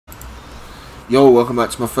Yo, welcome back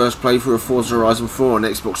to my first playthrough of Forza Horizon 4 on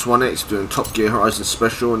Xbox One X, doing Top Gear Horizon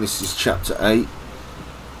Special, and this is Chapter 8.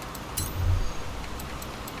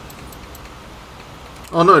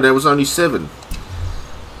 Oh no, there was only 7.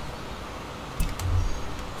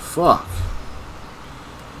 Fuck.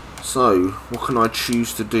 So, what can I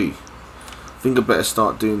choose to do? I think I better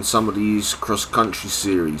start doing some of these cross-country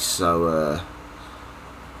series, so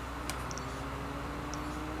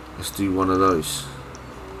let's do one of those.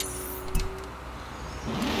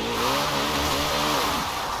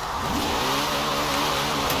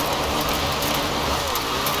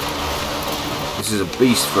 This is a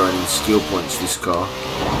beast for earning skill points, this car.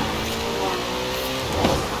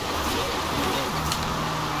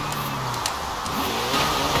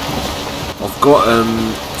 I've got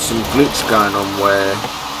some glitch going on where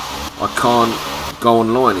I can't go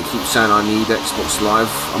online. It keeps saying I need Xbox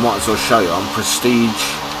Live. I might as well show you. I'm Prestige.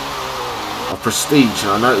 I'm Prestige,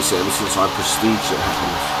 and I noticed it ever since I Prestige it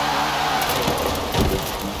happened.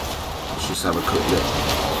 Let's just have a quick look.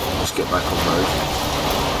 Let's get back on road.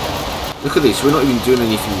 Look at this, we're not even doing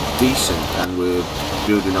anything decent and we're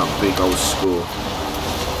building up big old score.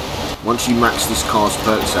 Once you max this car's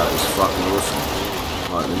perks out, it's fucking awesome.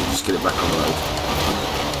 Right, let me just get it back on the road.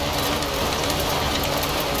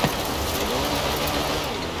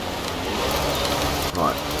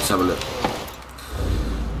 Right, let's have a look.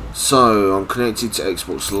 So, I'm connected to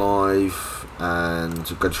Xbox Live and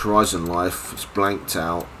to go to Horizon Live, it's blanked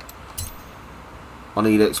out. I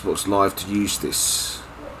need Xbox Live to use this.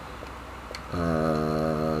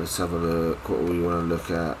 Let's have a look. What do we want to look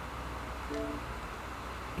at?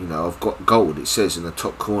 You know, I've got gold. It says in the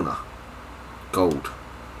top corner, gold.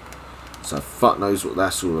 So fuck knows what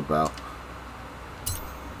that's all about.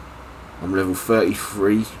 I'm level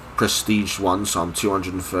 33, prestige 1, so I'm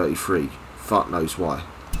 233. Fuck knows why.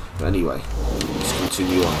 But anyway, let's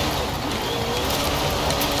continue on.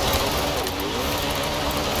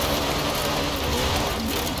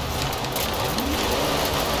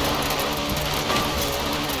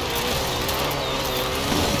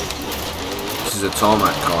 This is a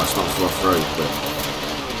tarmac car, it's not for off-road, but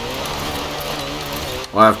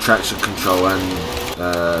I have traction control and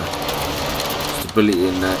stability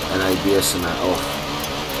and ABS and that off.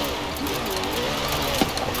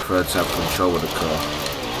 I prefer to have control of the car.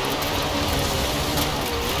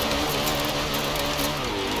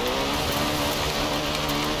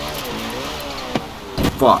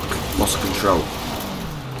 Fuck, lost control.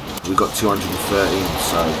 We got 213,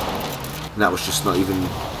 so that was just not even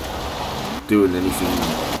doing anything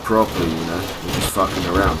properly, you know. We're just fucking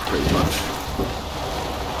around pretty much.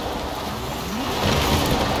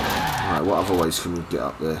 Alright, what other ways can we get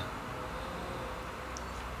up there?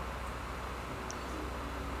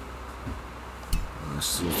 That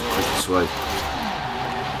seems the quickest way.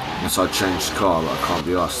 Unless I change the car, but I can't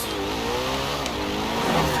be asked.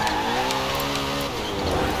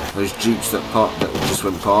 Those Jeeps that just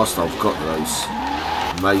went past, I've got those.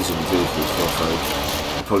 Amazing vehicles for off-road.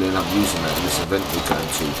 Probably end up using that in this event we're going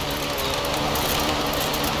to.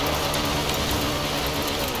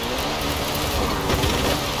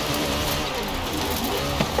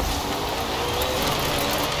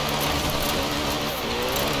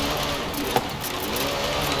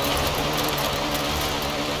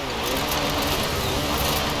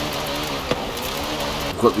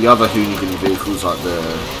 We've got the other hooligan vehicles like the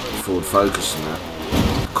Ford Focus and that,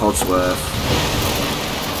 Codsworth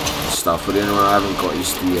stuff, but the only one I haven't got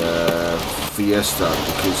is the Fiesta,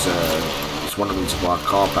 because it's one of them to buy a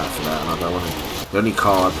car pack for that, and I don't want to. The only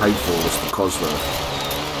car I paid for was the Cosworth,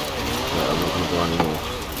 but I'm not going to buy any more.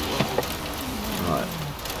 Right,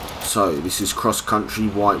 so this is cross country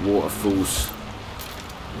Whitewater Falls.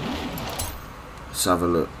 Let's have a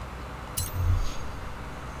look.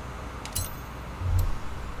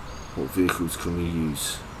 What vehicles can we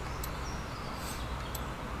use?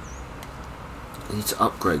 I need to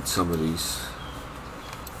upgrade some of these.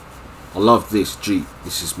 I love this Jeep.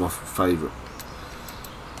 This is my favourite.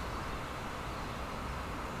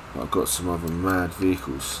 But I've got some other mad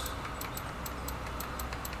vehicles.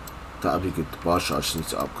 That would be good to buy. I just need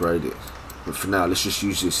to upgrade it. But for now, let's just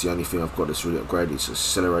use this. The only thing I've got that's really upgraded. So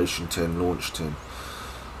acceleration 10, launch 10,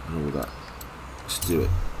 and all that. Let's do it.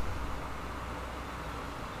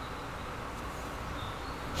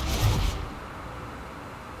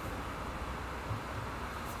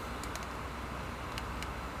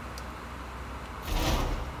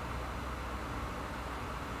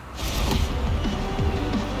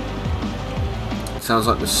 Sounds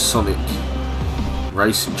like the Sonic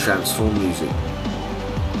Racing Transform music.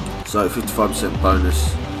 So 55%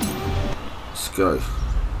 bonus. Let's go.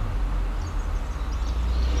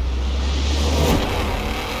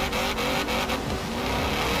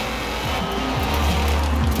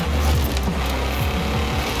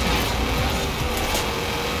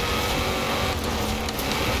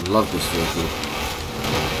 love this vehicle.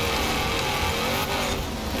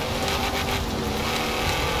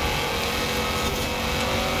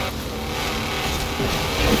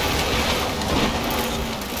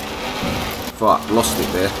 Fuck, lost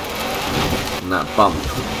it there. And that bump.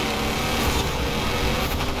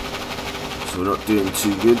 So we're not doing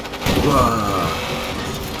too good. Whoa.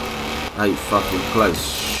 8th fucking place.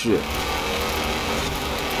 Shit.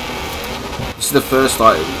 This is the first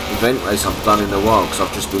like event race I've done in a while, because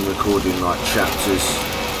I've just been recording like chapters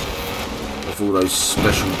of all those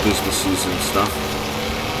special businesses and stuff.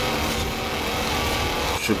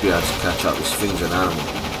 Should be able to catch up. This thing's an animal.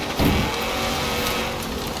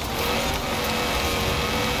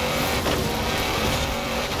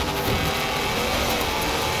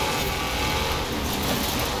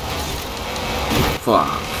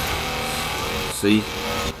 Fuck. See?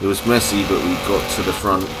 It was messy, but we got to the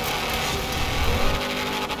front.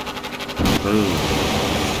 Boom.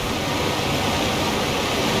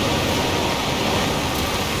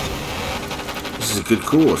 This is a good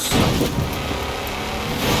course.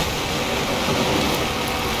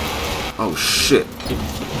 Oh shit.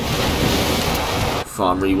 Fuck,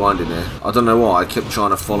 I'm rewinding there. I don't know why, I kept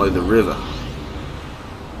trying to follow the river.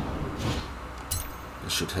 That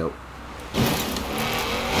should help.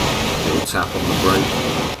 Tap on the brake,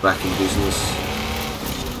 back in business.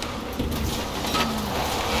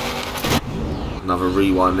 Another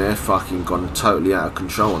rewind there, fucking gone totally out of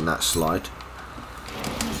control on that slide.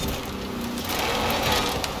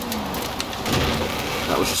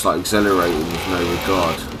 That was just like accelerating with no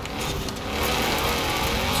regard.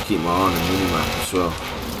 Just keep my eye on the minimap as well.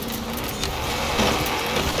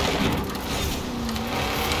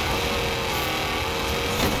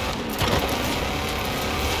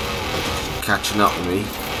 Catching up with me.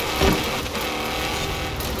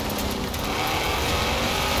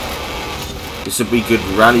 This would be good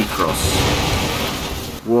rally cross.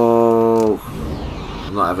 Whoa.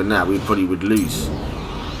 I'm not having that, we probably would lose.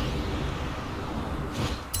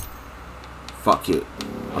 Fuck it.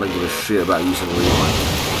 I don't give a shit about using a rewind.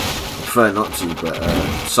 I prefer not to, but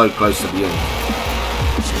so close to the end.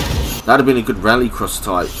 That'd have been a good rally cross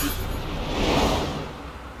type.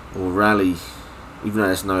 Or rally. Even though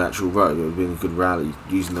there's no actual road, it would have been a good rally,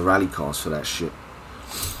 using the rally cars for that shit.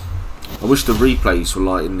 I wish the replays were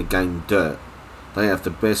like in the game Dirt. They have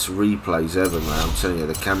the best replays ever, man. I'm telling you,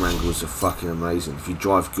 the camera angles are fucking amazing. If you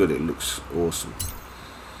drive good, it looks awesome.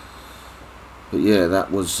 But yeah,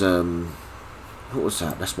 that was, what was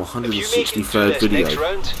that? That's my 163rd video. Next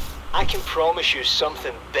round, I can promise you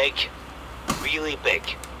something big. Really big.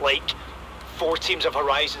 Like 4 teams of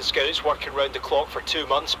Horizon Scouts working round the clock for 2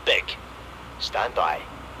 months. Big. Stand by.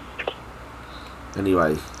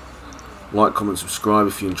 Anyway, like, comment, subscribe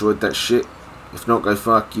if you enjoyed that shit. If not, go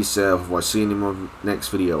fuck yourself. I'll see you in my next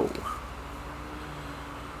video.